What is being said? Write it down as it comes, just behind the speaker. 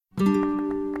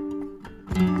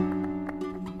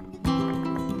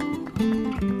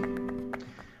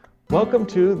Welcome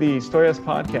to the Historias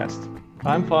podcast.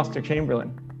 I'm Foster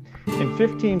Chamberlain. In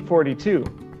 1542,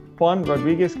 Juan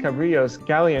Rodriguez Cabrillo's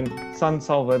galleon San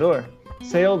Salvador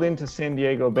sailed into San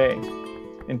Diego Bay.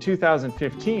 In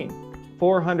 2015,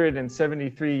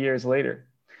 473 years later,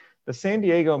 the San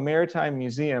Diego Maritime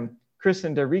Museum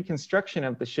christened a reconstruction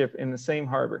of the ship in the same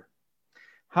harbor.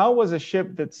 How was a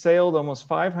ship that sailed almost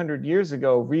 500 years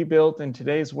ago rebuilt in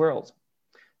today's world?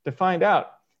 To find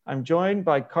out, I'm joined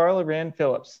by Carla Rand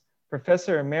Phillips,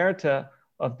 Professor Emerita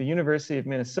of the University of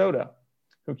Minnesota,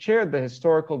 who chaired the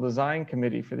Historical Design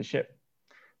Committee for the ship.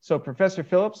 So Professor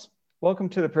Phillips, welcome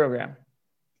to the program.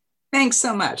 Thanks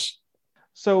so much.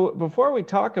 So before we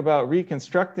talk about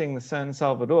reconstructing the San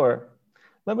Salvador,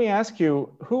 let me ask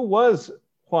you, who was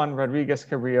Juan Rodriguez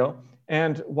Cabrillo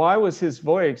and why was his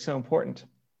voyage so important?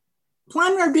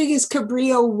 Juan Rodriguez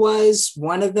Cabrillo was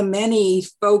one of the many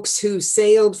folks who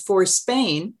sailed for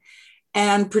Spain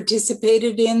and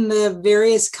participated in the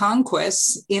various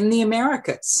conquests in the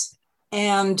Americas.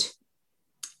 And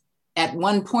at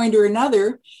one point or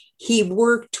another, he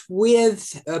worked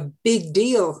with a big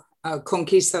deal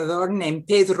conquistador named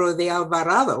Pedro de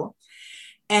Alvarado.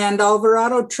 And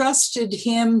Alvarado trusted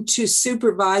him to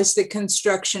supervise the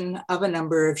construction of a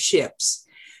number of ships.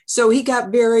 So he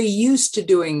got very used to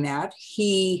doing that.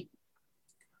 He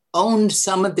owned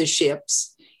some of the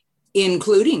ships,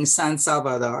 including San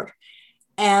Salvador,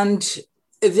 and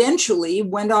eventually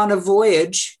went on a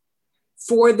voyage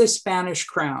for the Spanish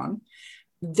crown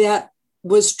that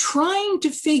was trying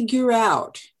to figure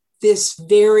out this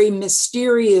very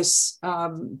mysterious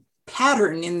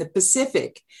pattern in the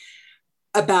Pacific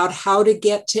about how to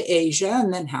get to Asia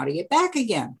and then how to get back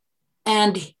again.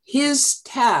 And his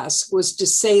task was to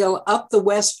sail up the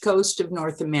west coast of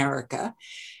North America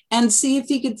and see if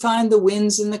he could find the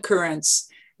winds and the currents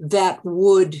that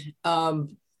would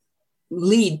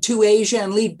lead to Asia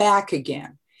and lead back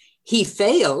again. He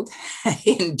failed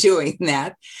in doing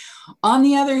that. On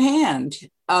the other hand,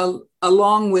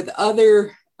 along with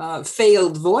other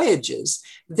failed voyages,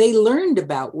 they learned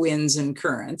about winds and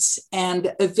currents,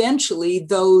 and eventually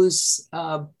those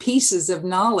pieces of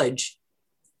knowledge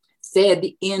fed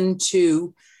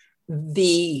into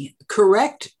the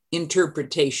correct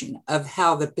interpretation of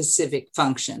how the Pacific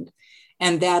functioned.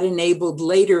 And that enabled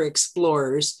later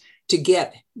explorers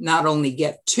to not only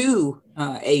get to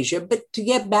Asia, but to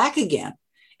get back again.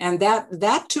 And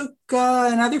that took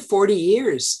another 40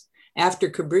 years after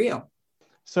Cabrillo.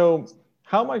 So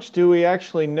how much do we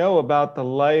actually know about the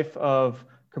life of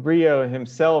Cabrillo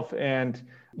himself and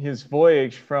his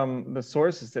voyage from the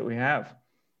sources that we have?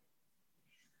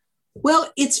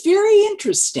 Well, it's very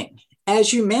interesting.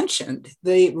 As you mentioned,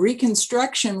 the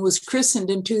reconstruction was christened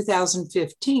in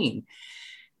 2015.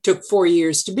 Took 4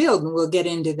 years to build, and we'll get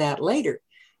into that later.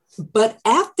 But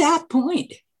at that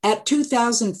point, at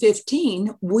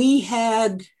 2015, we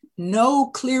had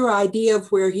no clear idea of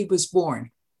where he was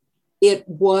born. It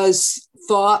was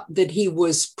thought that he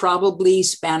was probably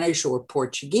Spanish or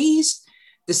Portuguese.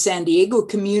 The San Diego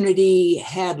community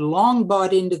had long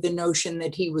bought into the notion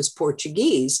that he was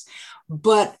Portuguese,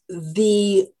 but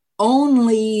the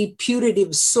only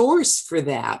putative source for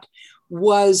that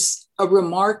was a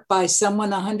remark by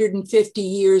someone 150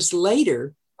 years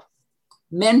later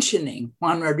mentioning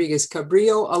Juan Rodriguez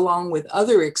Cabrillo along with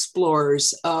other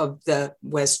explorers of the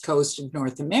west coast of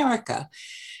North America,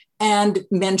 and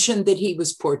mentioned that he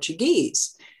was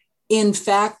Portuguese. In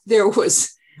fact, there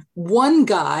was one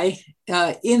guy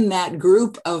in that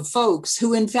group of folks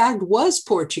who in fact was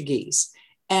Portuguese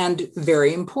and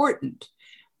very important,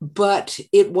 but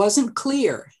it wasn't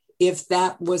clear if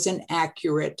that was an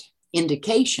accurate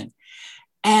indication.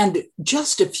 And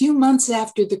just a few months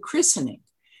after the christening,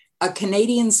 a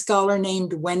Canadian scholar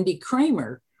named Wendy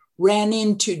Kramer ran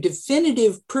into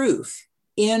definitive proof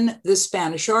in the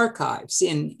Spanish archives,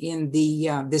 in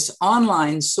this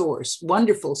online source,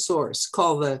 wonderful source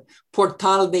called the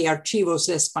Portal de Archivos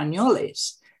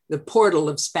Españoles, the portal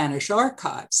of Spanish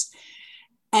archives,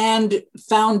 and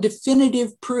found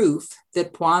definitive proof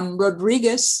that Juan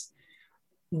Rodriguez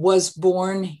was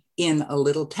born in a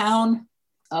little town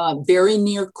very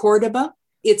near Cordoba.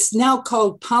 It's now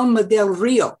called Palma del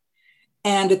Rio.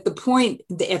 And at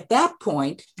that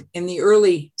point, in the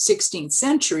early 16th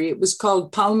century, it was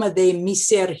called Palma de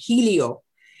Misergilio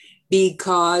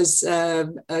because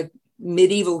a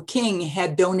medieval king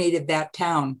had donated that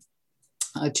town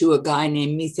to a guy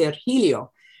named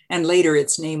Misergilio. And later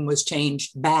its name was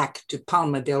changed back to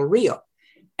Palma del Rio.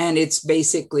 And it's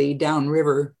basically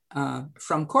downriver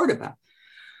from Cordoba.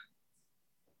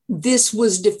 This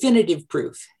was definitive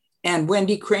proof. And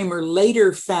Wendy Kramer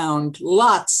later found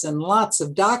lots and lots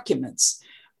of documents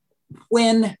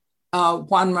when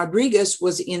Juan Rodriguez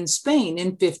was in Spain in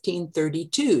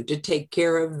 1532 to take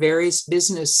care of various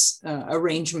business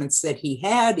arrangements that he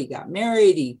had. He got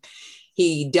married,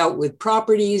 he dealt with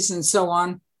properties and so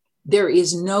on. There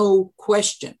is no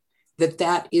question that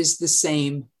that is the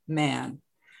same man.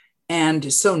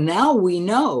 And so now we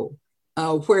know,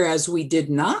 whereas we did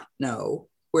not know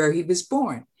where he was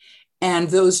born. And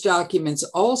those documents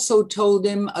also told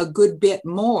him a good bit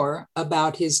more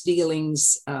about his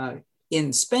dealings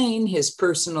in Spain, his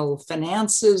personal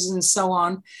finances and so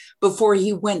on, before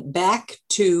he went back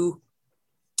to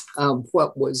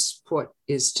what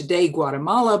is today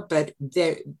Guatemala, but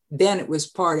then it was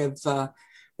part of the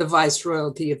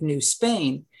Viceroyalty of New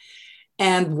Spain,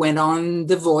 and went on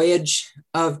the voyage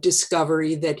of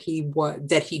discovery that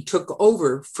he took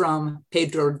over from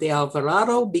Pedro de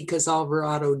Alvarado, because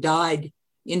Alvarado died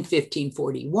in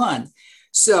 1541.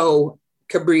 So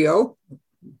Cabrillo,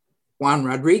 Juan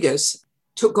Rodriguez,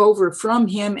 took over from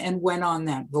him and went on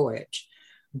that voyage.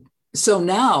 So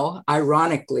now,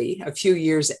 ironically, a few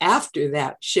years after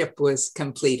that ship was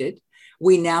completed,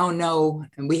 we now know,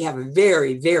 and we have a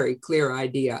very, very clear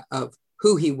idea of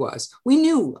who he was. We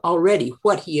knew already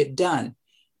what he had done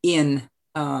in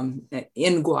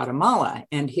Guatemala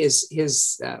and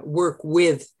his work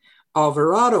with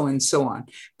Alvarado and so on,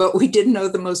 but we didn't know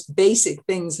the most basic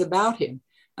things about him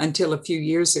until a few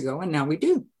years ago, and now we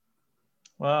do.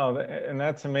 Wow, and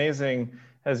that's amazing,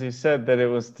 as you said, that it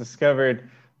was discovered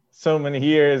so many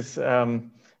years,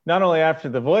 not only after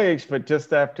the voyage, but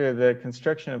just after the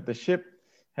construction of the ship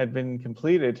had been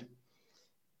completed.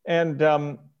 And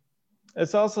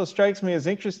this also strikes me as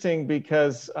interesting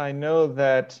because I know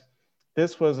that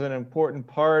this was an important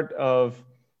part of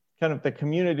kind of the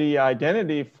community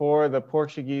identity for the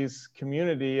Portuguese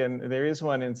community, and there is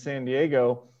one in San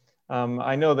Diego.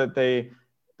 I know that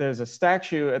there's a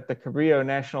statue at the Cabrillo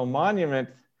National Monument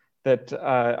that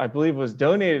I believe was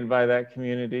donated by that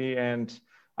community. And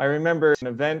I remember an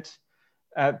event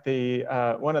at the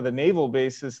one of the naval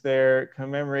bases there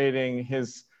commemorating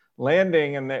his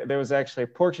landing, and there was actually a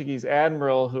Portuguese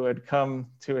admiral who had come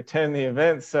to attend the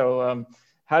event. So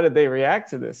how did they react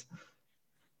to this?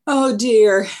 Oh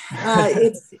dear,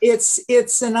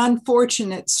 it's an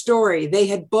unfortunate story. They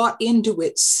had bought into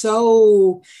it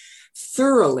so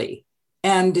thoroughly,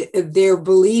 and their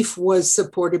belief was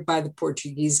supported by the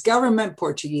Portuguese government,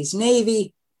 Portuguese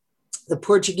Navy. The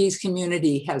Portuguese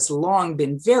community has long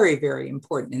been very, very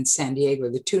important in San Diego,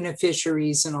 the tuna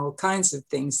fisheries and all kinds of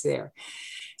things there.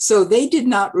 So they did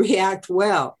not react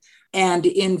well. And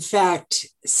in fact,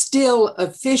 still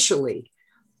officially,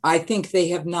 I think they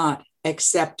have not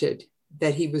accepted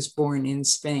that he was born in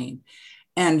Spain.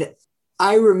 And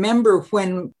I remember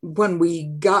when we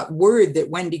got word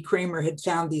that Wendy Kramer had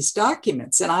found these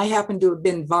documents, and I happened to have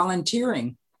been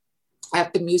volunteering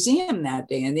at the museum that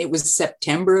day, and it was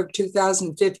September of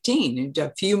 2015,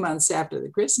 a few months after the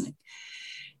christening.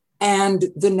 And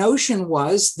the notion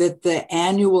was that the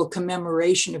annual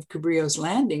commemoration of Cabrillo's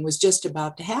landing was just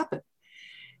about to happen.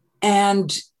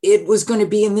 And it was going to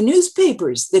be in the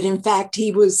newspapers that, in fact,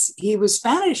 he was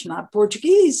Spanish, not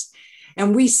Portuguese.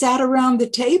 And we sat around the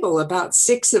table, about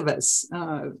 6 of us,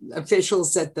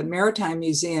 officials at the Maritime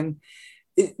Museum,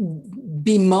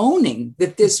 bemoaning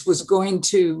that this was going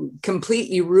to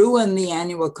completely ruin the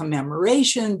annual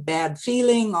commemoration, bad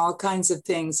feeling, all kinds of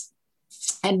things.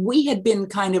 And we had been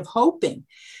kind of hoping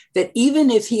that even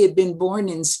if he had been born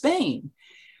in Spain,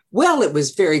 well, it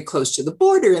was very close to the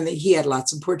border and that he had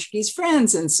lots of Portuguese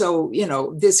friends. And so,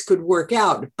 this could work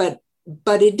out, but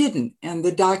it didn't. And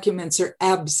the documents are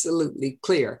absolutely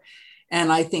clear.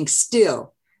 And I think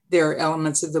still there are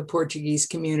elements of the Portuguese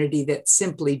community that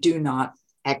simply do not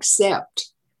accept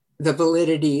the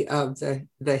validity of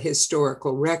the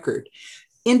historical record.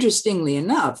 Interestingly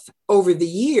enough, over the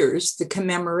years, the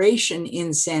commemoration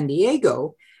in San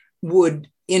Diego would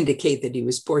indicate that he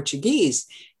was Portuguese.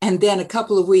 And then a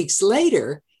couple of weeks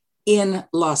later, in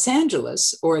Los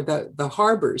Angeles, or the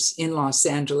harbors in Los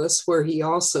Angeles, where he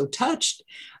also touched,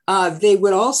 they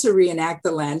would also reenact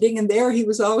the landing, and there he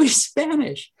was always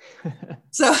Spanish.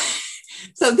 So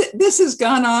this has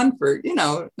gone on for,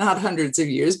 not hundreds of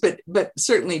years, but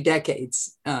certainly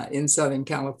decades in Southern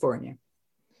California.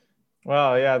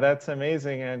 Wow, yeah, that's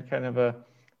amazing, and kind of a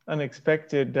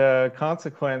unexpected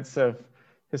consequence of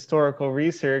historical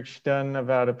research done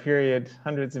about a period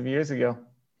hundreds of years ago.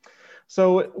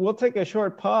 So we'll take a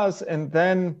short pause, and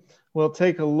then we'll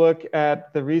take a look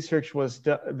at the research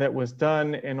that was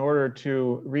done in order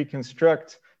to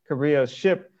reconstruct Cabrillo's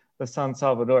ship, the San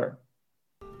Salvador.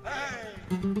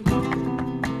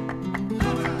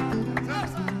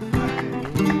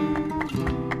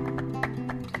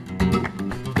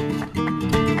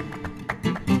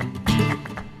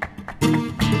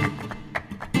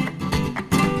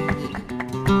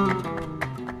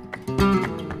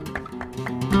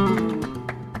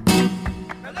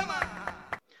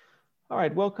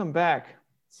 right, welcome back.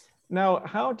 Now,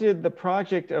 how did the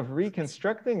project of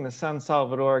reconstructing the San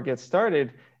Salvador get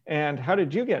started, and how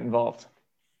did you get involved?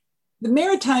 The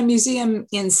Maritime Museum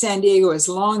in San Diego has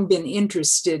long been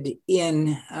interested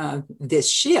in this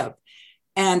ship.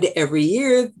 And every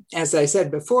year, as I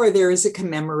said before, there is a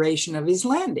commemoration of his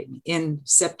landing in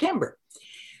September.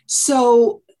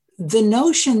 So the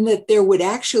notion that there would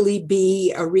actually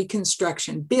be a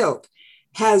reconstruction built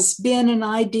has been an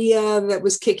idea that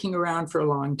was kicking around for a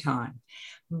long time.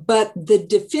 But the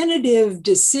definitive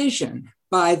decision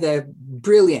by the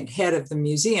brilliant head of the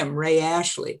museum, Ray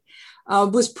Ashley,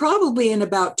 was probably in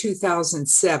about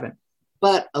 2007.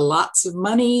 But lots of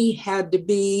money had to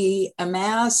be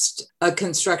amassed. A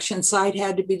construction site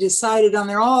had to be decided on.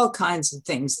 There are all kinds of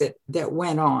things that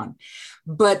went on.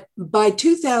 But by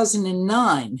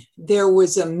 2009, there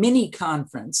was a mini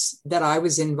conference that I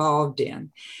was involved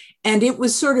in. And it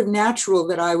was sort of natural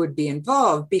that I would be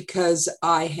involved because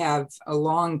I have a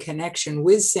long connection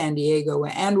with San Diego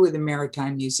and with the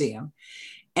Maritime Museum.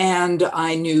 And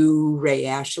I knew Ray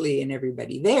Ashley and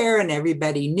everybody there, and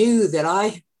everybody knew that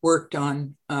I worked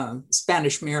on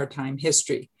Spanish maritime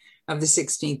history of the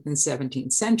 16th and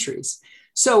 17th centuries.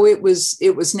 So it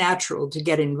was natural to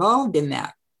get involved in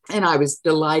that. And I was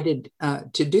delighted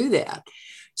to do that.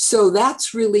 So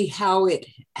that's really how it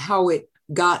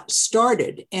got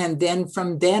started. And then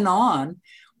from then on,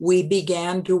 we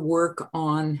began to work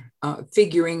on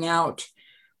figuring out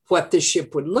what the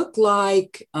ship would look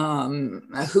like,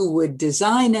 who would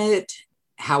design it,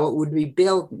 how it would be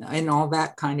built, and all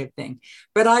that kind of thing.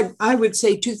 But I would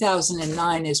say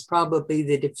 2009 is probably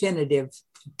the definitive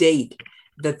date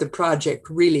that the project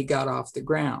really got off the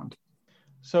ground.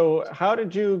 So how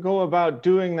did you go about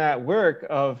doing that work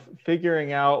of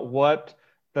figuring out what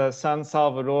the San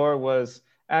Salvador was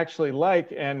actually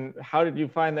like, and how did you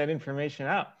find that information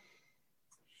out?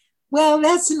 Well,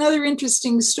 that's another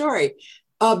interesting story.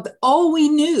 All we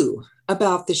knew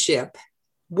about the ship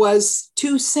was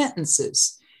 2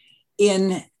 sentences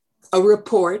in a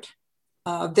report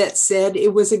that said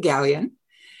it was a galleon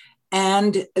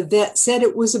and that said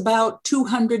it was about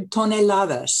 200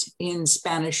 toneladas in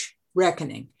Spanish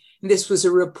reckoning. And this was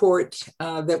a report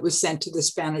that was sent to the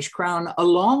Spanish crown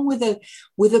along with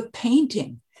a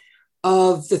painting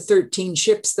of the 13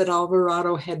 ships that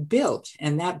Alvarado had built.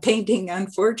 And that painting,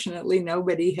 unfortunately,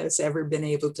 nobody has ever been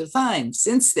able to find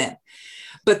since then.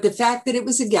 But the fact that it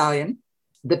was a galleon,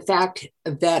 the fact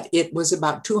that it was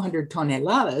about 200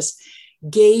 toneladas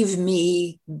gave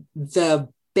me the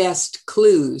best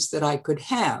clues that I could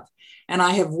have. And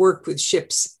I have worked with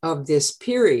ships of this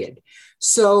period.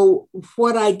 So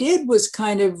what I did was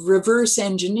kind of reverse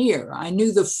engineer. I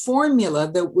knew the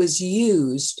formula that was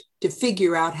used to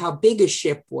figure out how big a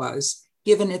ship was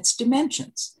given its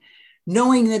dimensions.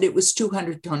 Knowing that it was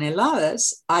 200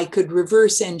 toneladas, I could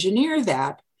reverse engineer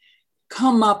that,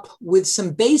 come up with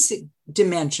some basic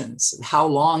dimensions. How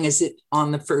long is it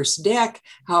on the first deck?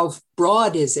 How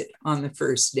broad is it on the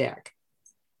first deck?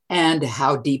 And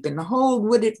how deep in the hold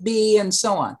would it be, and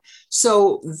so on.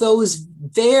 So those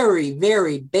very,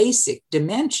 very basic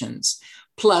dimensions,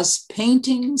 plus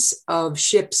paintings of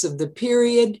ships of the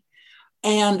period,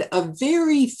 and a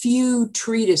very few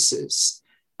treatises,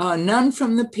 none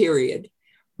from the period,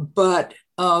 but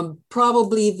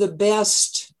probably the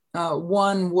best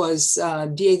one was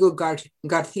Diego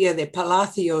Garcia de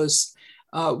Palacios'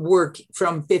 work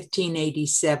from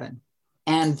 1587.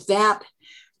 And that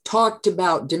talked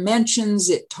about dimensions.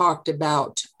 It talked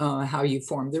about how you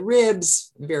form the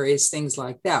ribs, various things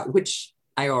like that, which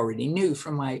I already knew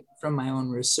from my own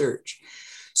research.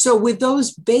 So with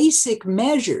those basic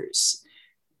measures,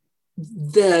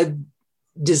 the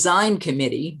design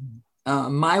committee,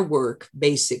 my work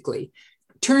basically,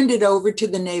 turned it over to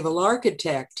the naval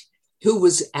architect who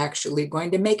was actually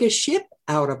going to make a ship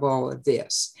out of all of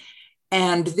this.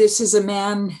 And this is a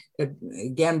man,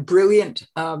 again, brilliant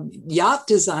yacht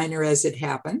designer as it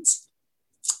happens,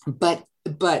 but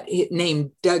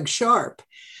named Doug Sharp.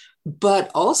 But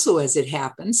also as it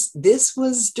happens, this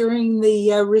was during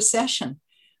the recession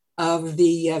of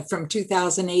from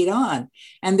 2008 on.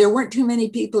 And there weren't too many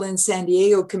people in San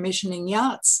Diego commissioning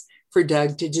yachts for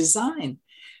Doug to design.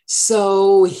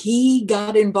 So he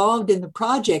got involved in the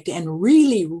project and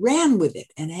really ran with it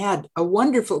and had a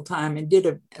wonderful time and did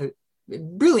a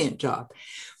brilliant job.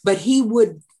 But he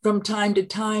would, from time to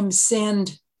time,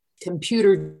 send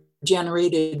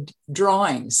computer-generated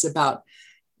drawings about,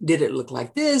 did it look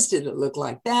like this? Did it look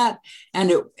like that?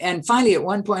 And finally, at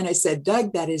one point, I said,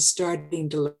 Doug, that is starting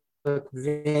to look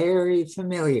very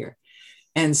familiar.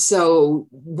 And so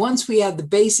once we had the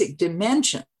basic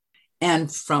dimension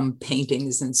and from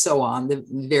paintings and so on, the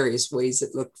various ways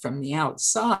it looked from the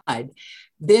outside,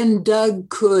 then Doug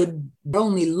could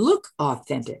only look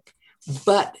authentic,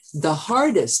 but the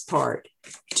hardest part,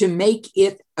 to make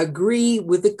it agree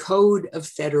with the code of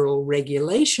federal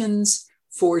regulations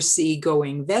for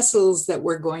seagoing vessels that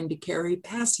were going to carry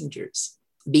passengers,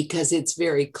 because it's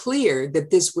very clear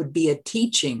that this would be a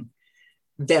teaching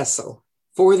vessel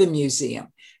for the museum,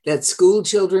 that school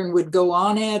children would go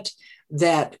on it,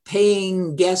 that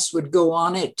paying guests would go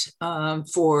on it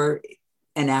for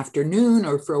an afternoon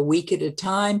or for a week at a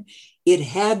time. It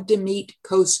had to meet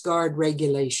Coast Guard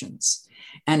regulations.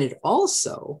 And it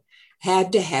also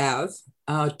had to have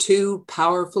 2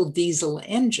 powerful diesel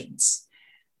engines.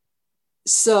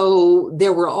 So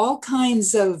there were all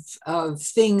kinds of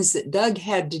things that Doug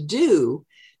had to do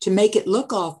to make it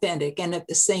look authentic, and at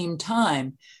the same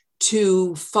time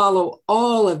to follow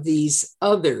all of these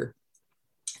other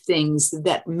things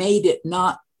that made it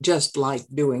not just like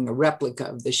doing a replica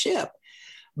of the ship,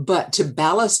 but to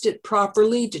ballast it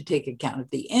properly, to take account of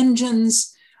the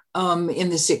engines. In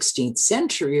the 16th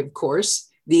century, of course,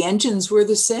 the engines were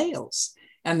the sails,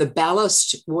 and the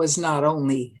ballast was not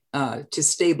only to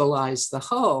stabilize the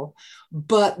hull,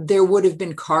 but there would have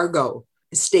been cargo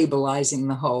stabilizing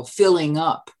the hull, filling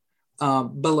up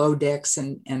below decks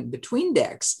and between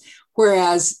decks.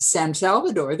 Whereas San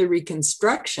Salvador, the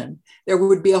reconstruction, there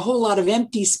would be a whole lot of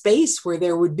empty space where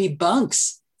there would be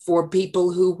bunks for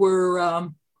people who were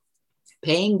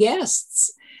paying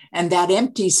guests. And that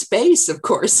empty space, of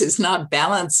course, is not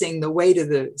balancing the weight of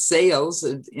the sails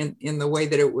in the way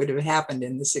that it would have happened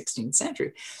in the 16th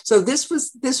century. So this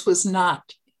was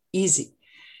not easy.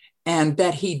 And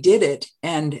that he did it,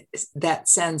 and that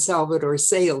San Salvador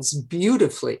sails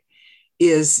beautifully,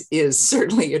 is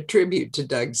certainly a tribute to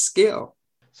Doug's skill.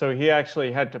 So he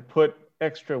actually had to put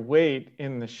extra weight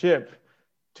in the ship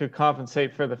to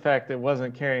compensate for the fact that it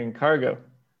wasn't carrying cargo.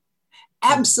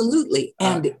 Absolutely.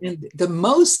 And the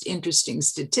most interesting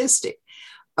statistic,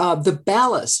 the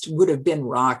ballast would have been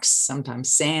rocks,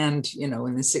 sometimes sand, in the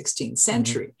 16th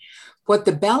century. Mm-hmm. What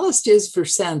the ballast is for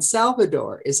San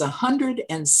Salvador is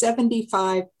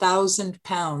 175,000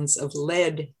 pounds of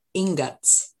lead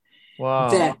ingots. Wow.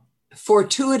 That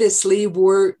fortuitously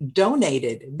were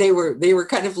donated. They were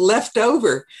kind of left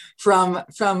over from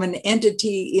an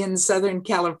entity in Southern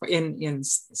California, in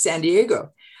San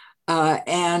Diego.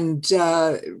 And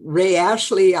Ray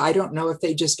Ashley, I don't know if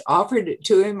they just offered it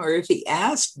to him or if he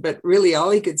asked, but really all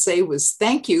he could say was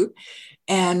thank you.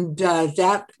 And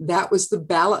that was the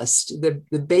ballast,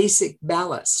 the basic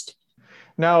ballast.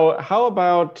 Now, how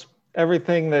about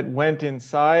everything that went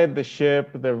inside the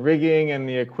ship, the rigging and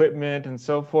the equipment and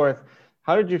so forth?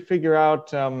 How did you figure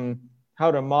out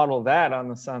how to model that on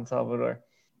the San Salvador?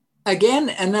 Again,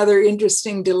 another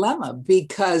interesting dilemma,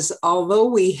 because although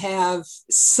we have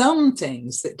some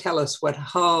things that tell us what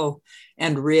hull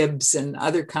and ribs and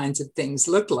other kinds of things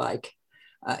look like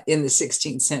in the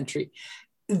 16th century,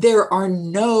 there are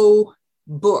no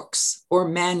books or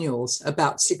manuals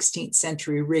about 16th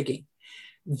century rigging.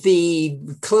 The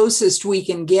closest we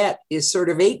can get is sort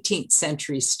of 18th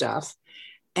century stuff.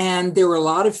 And there were a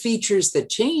lot of features that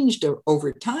changed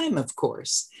over time, of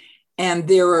course. And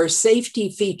there are safety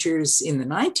features in the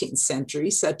 19th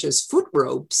century, such as foot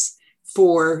ropes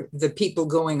for the people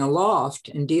going aloft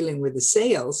and dealing with the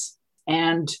sails.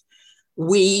 And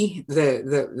we,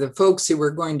 the folks who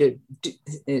were going to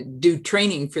do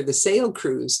training for the sail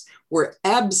crews, were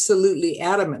absolutely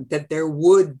adamant that there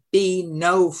would be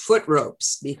no foot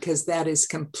ropes, because that is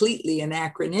completely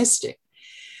anachronistic.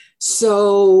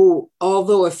 So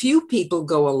although a few people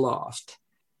go aloft,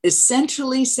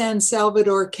 essentially San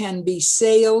Salvador can be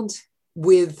sailed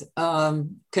with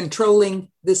controlling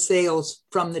the sails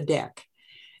from the deck.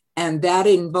 And that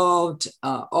involved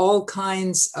all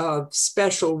kinds of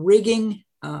special rigging,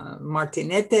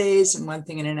 martinetes and one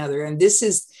thing and another. And this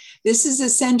is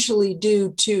essentially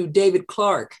due to David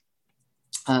Clark,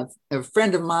 a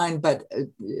friend of mine, but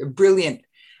a brilliant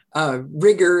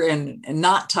rigger and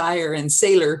knot tire and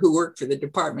sailor who worked for the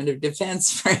Department of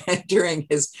Defense during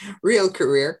his real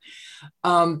career.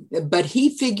 But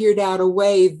he figured out a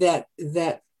way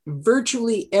that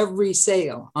virtually every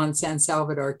sail on San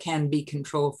Salvador can be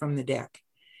controlled from the deck.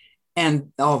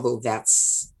 And although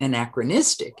that's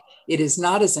anachronistic, it is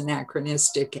not as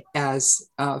anachronistic as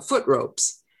foot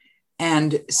ropes.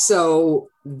 And so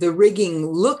the rigging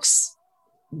looks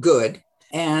good,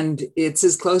 and it's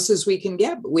as close as we can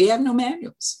get, but we have no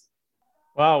manuals.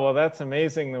 Wow, well, that's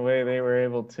amazing the way they were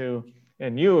able to,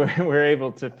 and you were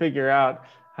able to figure out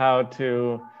how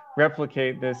to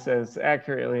replicate this as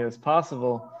accurately as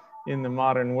possible in the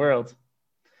modern world.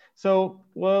 So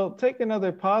we'll take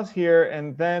another pause here,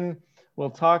 and then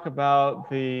we'll talk about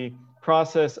the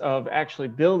process of actually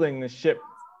building the ship.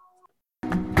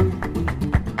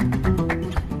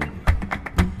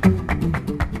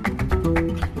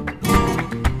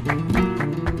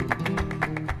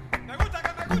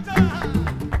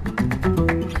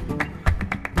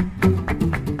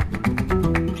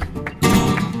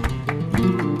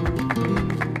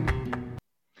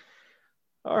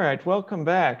 All right, welcome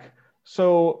back.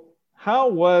 So how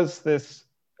was this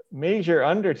major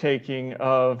undertaking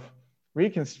of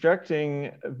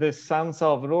reconstructing this San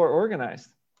Salvador organized?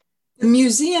 The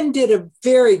museum did a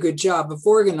very good job of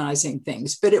organizing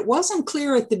things, but it wasn't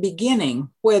clear at the beginning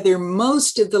whether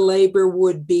most of the labor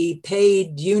would be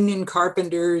paid union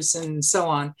carpenters and so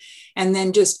on, and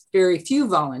then just very few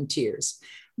volunteers.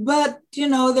 But,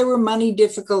 there were money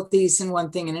difficulties and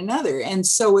one thing and another. And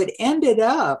so it ended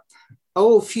up,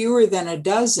 fewer than a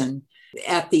dozen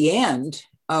at the end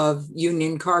of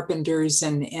union carpenters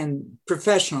and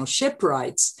professional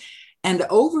shipwrights, and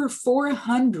over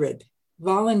 400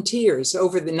 volunteers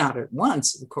not at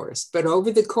once, of course, but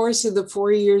over the course of the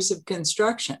 4 years of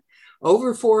construction,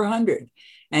 over 400.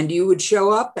 And you would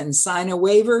show up and sign a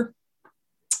waiver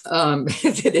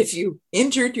that if you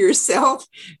injured yourself,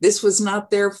 this was not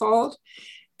their fault.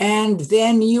 And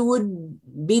then you would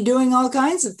be doing all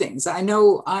kinds of things. I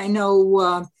know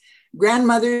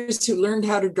grandmothers who learned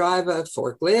how to drive a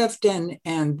forklift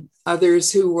and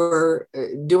others who were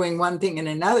doing one thing and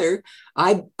another.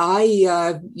 I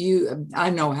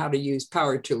know how to use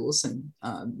power tools,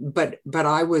 but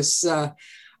I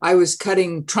was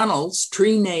cutting trunnels,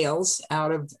 tree nails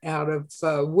out of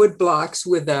wood blocks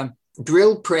with a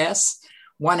drill press.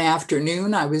 One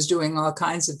afternoon, I was doing all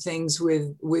kinds of things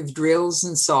with drills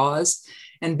and saws,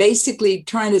 and basically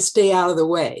trying to stay out of the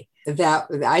way. That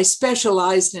I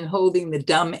specialized in holding the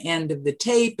dumb end of the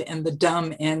tape and the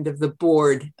dumb end of the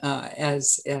board,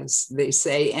 as they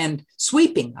say, and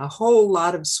sweeping, a whole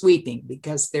lot of sweeping,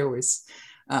 because there was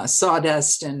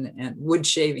sawdust and wood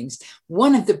shavings.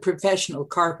 One of the professional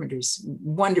carpenters,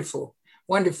 wonderful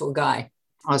guy,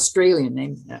 Australian,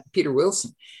 named Peter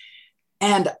Wilson.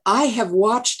 And I have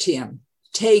watched him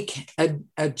take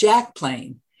a jack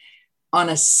plane on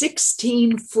a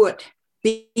 16-foot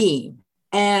beam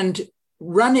and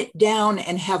run it down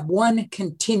and have one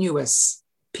continuous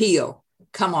peel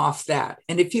come off that.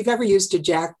 And if you've ever used a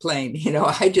jack plane,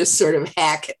 I just sort of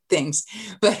hack at things.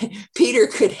 But Peter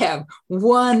could have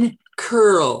one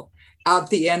curl out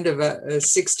the end of a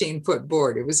 16-foot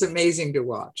board. It was amazing to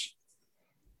watch.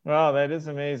 Wow, that is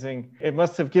amazing. It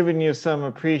must have given you some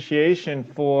appreciation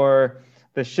for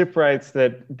the shipwrights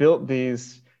that built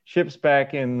these ships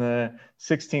back in the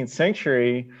 16th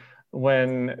century,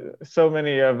 when so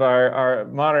many of our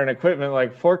modern equipment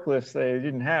like forklifts they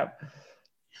didn't have.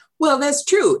 Well, that's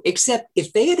true, except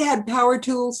if they had had power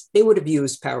tools, they would have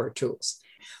used power tools.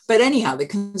 But anyhow, the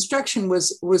construction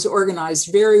was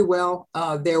organized very well.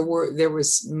 There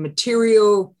was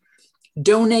material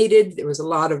donated. There was a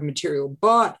lot of material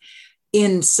bought.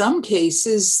 In some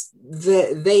cases,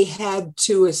 they had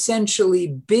to essentially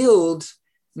build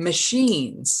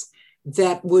machines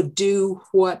that would do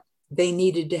what they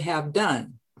needed to have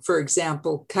done. For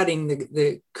example, cutting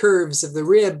the curves of the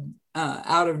rib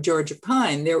out of Georgia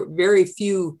pine. There were very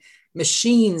few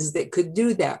machines that could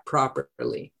do that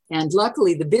properly. And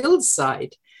luckily, the build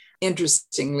site,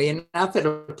 interestingly enough, at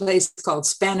a place called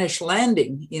Spanish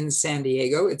Landing in San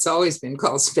Diego. It's always been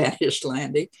called Spanish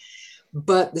Landing,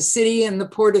 but the city and the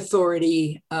Port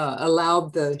Authority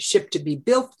allowed the ship to be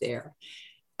built there.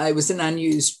 It was an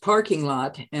unused parking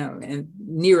lot and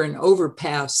near an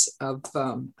overpass of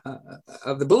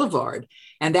the boulevard.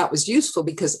 And that was useful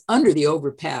because under the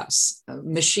overpass,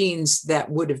 machines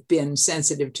that would have been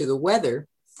sensitive to the weather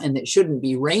and that shouldn't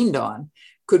be rained on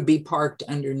could be parked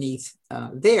underneath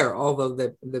there, although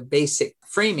the basic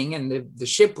framing and the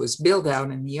ship was built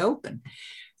out in the open.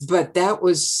 But that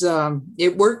was,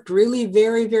 it worked really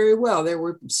very, very well. There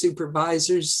were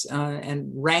supervisors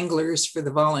and wranglers for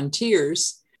the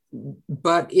volunteers,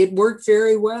 but it worked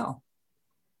very well.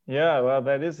 Yeah, well,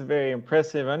 that is a very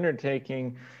impressive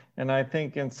undertaking. And I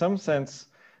think in some sense,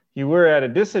 you were at a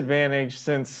disadvantage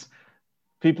since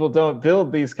people don't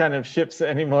build these kind of ships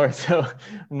anymore. So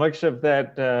much of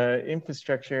that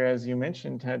infrastructure, as you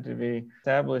mentioned, had to be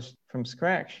established from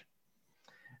scratch.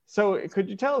 So could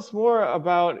you tell us more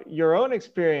about your own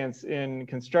experience in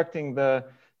constructing the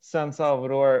San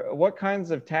Salvador? What kinds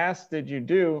of tasks did you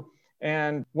do?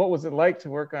 And what was it like to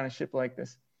work on a ship like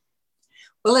this?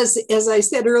 Well, as I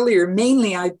said earlier,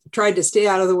 mainly I tried to stay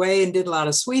out of the way and did a lot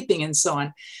of sweeping and so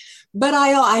on. But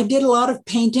I did a lot of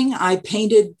painting. I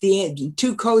painted the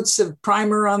 2 coats of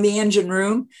primer on the engine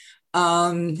room.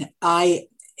 I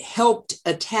helped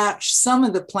attach some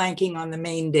of the planking on the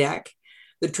main deck,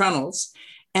 the trunnels.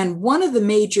 And one of the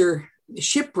major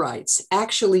shipwrights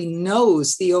actually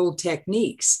knows the old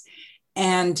techniques,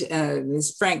 and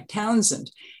is Frank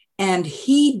Townsend. And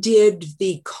he did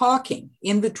the caulking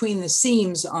in between the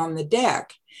seams on the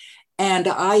deck. And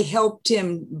I helped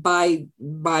him by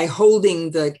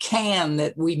holding the can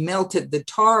that we melted the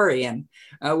tar in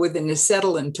with an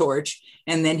acetylene torch.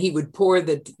 And then he would pour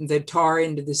the tar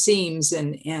into the seams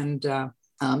and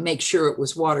make sure it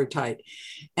was watertight.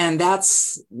 And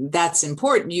that's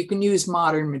important. You can use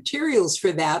modern materials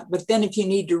for that. But then if you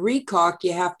need to recaulk,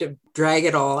 you have to drag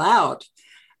it all out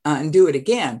and do it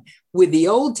again. With the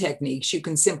old techniques, you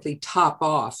can simply top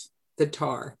off the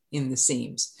tar in the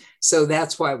seams. So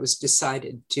that's why it was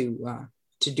decided to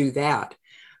do that.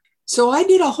 So I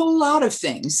did a whole lot of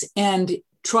things and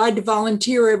tried to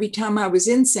volunteer every time I was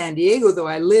in San Diego, though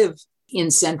I live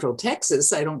in Central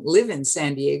Texas. I don't live in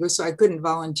San Diego, so I couldn't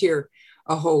volunteer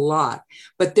a whole lot.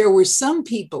 But there were some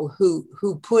people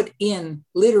who put in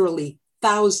literally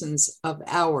thousands of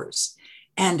hours,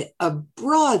 and a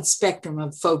broad spectrum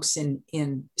of folks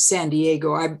in San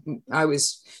Diego. I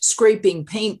was scraping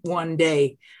paint one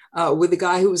day with a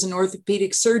guy who was an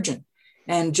orthopedic surgeon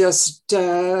and just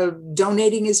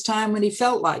donating his time when he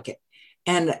felt like it.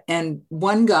 And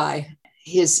one guy,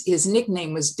 his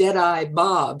nickname was Deadeye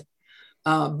Bob,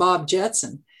 Bob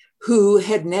Jetson, who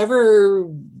had never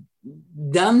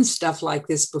done stuff like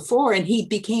this before. And he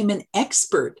became an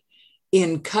expert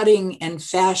in cutting and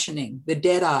fashioning the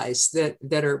dead eyes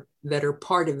that are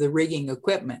part of the rigging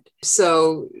equipment.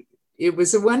 So it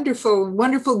was a wonderful,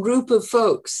 wonderful group of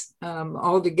folks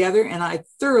all together. And I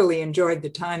thoroughly enjoyed the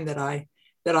time that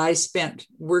I spent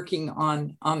working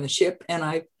on the ship. And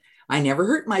I never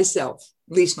hurt myself,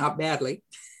 at least not badly.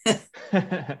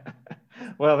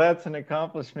 Well, that's an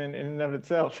accomplishment in and of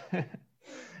itself.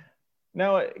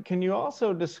 Now, can you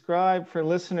also describe for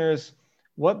listeners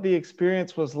what the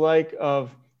experience was like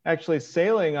of actually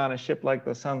sailing on a ship like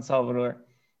the San Salvador?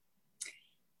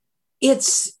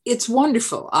 It's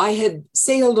wonderful. I had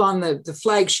sailed on the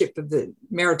flagship of the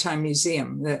Maritime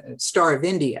Museum, the Star of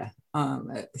India,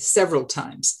 several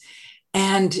times.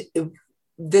 And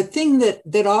the thing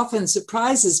that often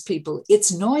surprises people,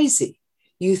 it's noisy.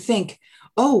 You think,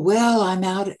 oh, well, I'm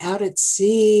out at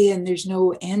sea and there's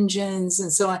no engines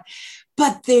and so on.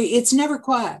 But it's never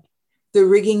quiet. The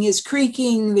rigging is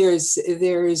creaking. There's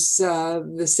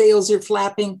the sails are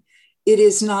flapping. It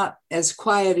is not as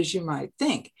quiet as you might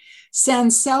think. San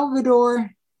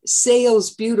Salvador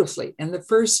sails beautifully. And the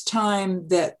first time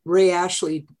that Ray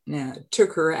Ashley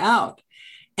took her out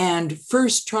and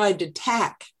first tried to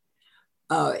tack,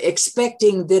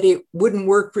 expecting that it wouldn't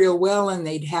work real well and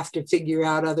they'd have to figure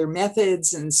out other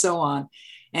methods and so on.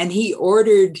 And he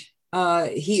ordered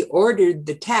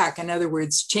the tack, in other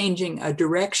words, changing a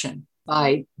direction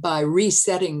by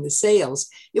resetting the sails.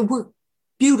 It worked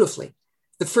beautifully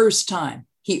the first time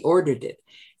he ordered it.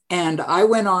 And I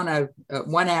went on a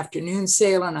one afternoon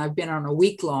sail, and I've been on a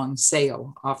week-long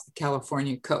sail off the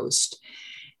California coast.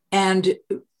 And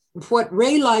what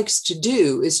Ray likes to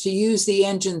do is to use the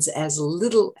engines as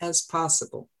little as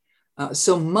possible.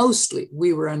 So mostly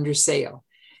we were under sail.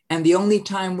 And the only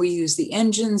time we use the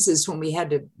engines is when we had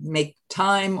to make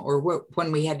time or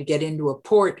when we had to get into a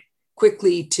port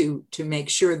quickly to make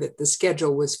sure that the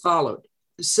schedule was followed.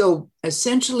 So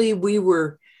essentially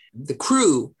the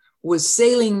crew was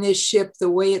sailing this ship the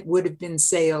way it would have been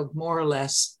sailed more or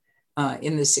less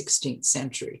in the 16th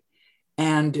century.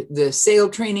 And the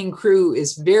sail training crew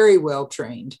is very well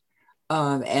trained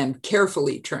and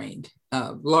carefully trained,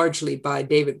 largely by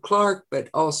David Clark, but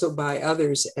also by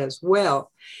others as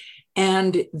well.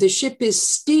 And the ship is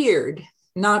steered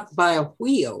not by a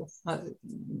wheel,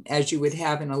 as you would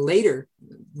have in a later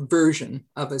version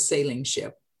of a sailing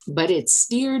ship, but it's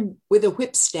steered with a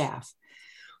whipstaff,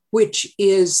 which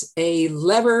is a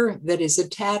lever that is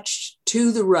attached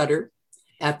to the rudder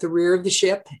at the rear of the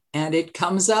ship, and it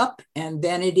comes up, and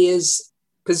then it is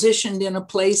positioned in a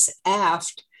place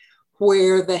aft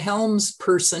where the helms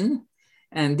person,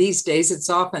 and these days it's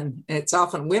often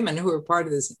women who are part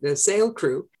of the sail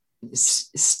crew,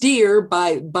 steer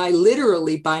by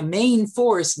literally by main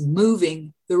force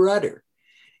moving the rudder.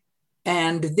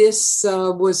 And this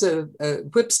was a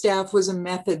whipstaff was a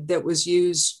method that was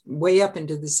used way up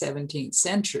into the 17th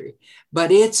century,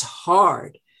 but it's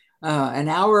hard. An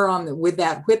hour with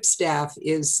that whipstaff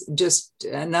is just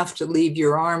enough to leave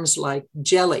your arms like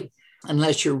jelly,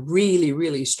 unless you're really,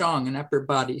 really strong in upper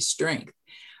body strength.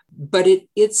 But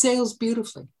it sails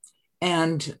beautifully.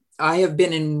 And I have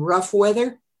been in rough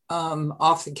weather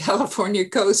off the California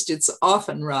coast. It's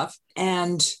often rough.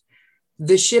 And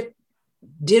the ship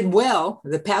did well.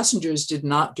 The passengers did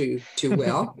not do too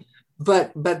well,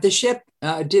 but the ship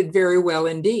did very well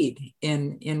indeed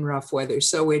in rough weather.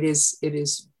 So it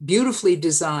is beautifully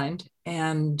designed,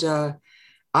 and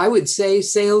I would say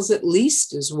sails at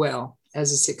least as well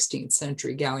as a 16th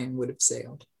century galleon would have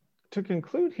sailed. To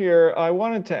conclude here, I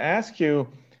wanted to ask you,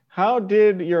 how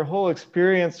did your whole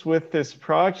experience with this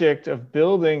project of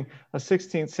building a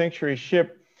 16th century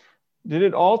ship, did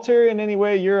it alter in any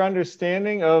way your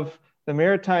understanding of the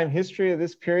maritime history of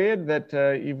this period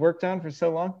that you've worked on for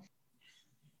so long?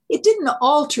 It didn't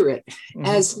alter it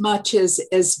as much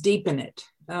as deepen it.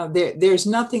 There's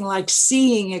nothing like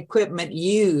seeing equipment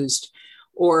used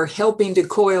or helping to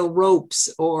coil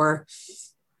ropes or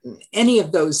any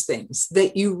of those things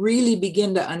that you really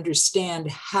begin to understand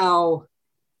how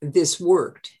this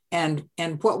worked and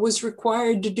what was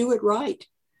required to do it right,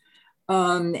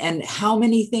 and how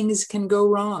many things can go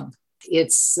wrong.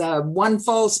 It's one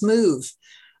false move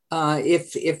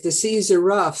if the seas are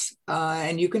rough,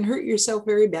 and you can hurt yourself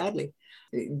very badly.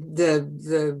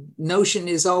 The notion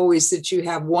is always that you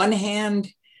have one hand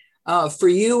for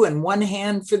you and one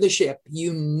hand for the ship.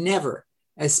 You never,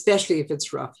 especially if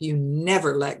it's rough, you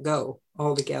never let go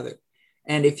altogether.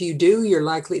 And if you do, you're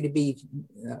likely to be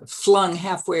flung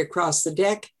halfway across the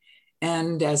deck.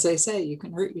 And as I say, you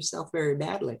can hurt yourself very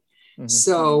badly. Mm-hmm.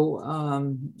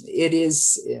 So it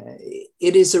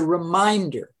is a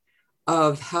reminder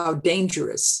of how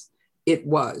dangerous it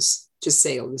was to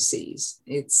sail the seas.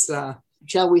 It's,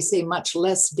 shall we say, much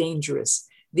less dangerous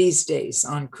these days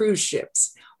on cruise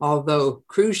ships, although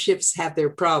cruise ships have their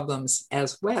problems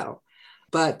as well.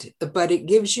 But it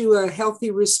gives you a healthy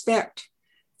respect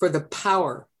for the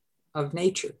power of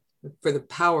nature, for the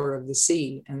power of the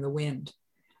sea and the wind.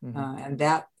 Mm-hmm. And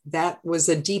that was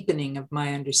a deepening of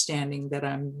my understanding that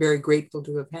I'm very grateful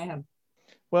to have had.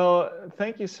 Well,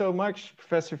 thank you so much,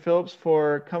 Professor Phillips,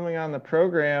 for coming on the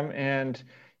program and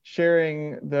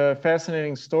sharing the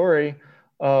fascinating story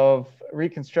of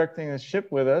reconstructing the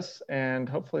ship with us. And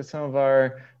hopefully some of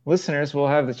our listeners will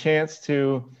have the chance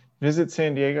to visit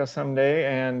San Diego someday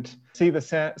and see the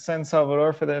San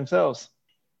Salvador for themselves.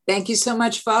 Thank you so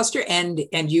much, Foster. And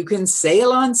you can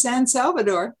sail on San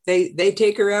Salvador. They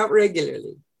take her out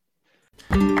regularly.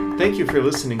 Thank you for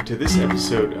listening to this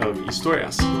episode of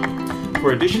Historias.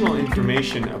 For additional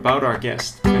information about our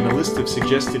guest and a list of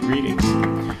suggested readings,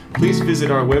 please visit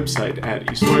our website at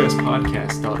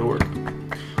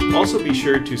historiaspodcast.org. Also be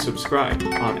sure to subscribe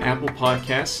on Apple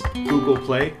Podcasts, Google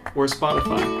Play, or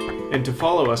Spotify, and to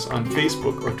follow us on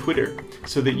Facebook or Twitter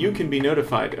so that you can be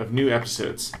notified of new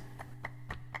episodes.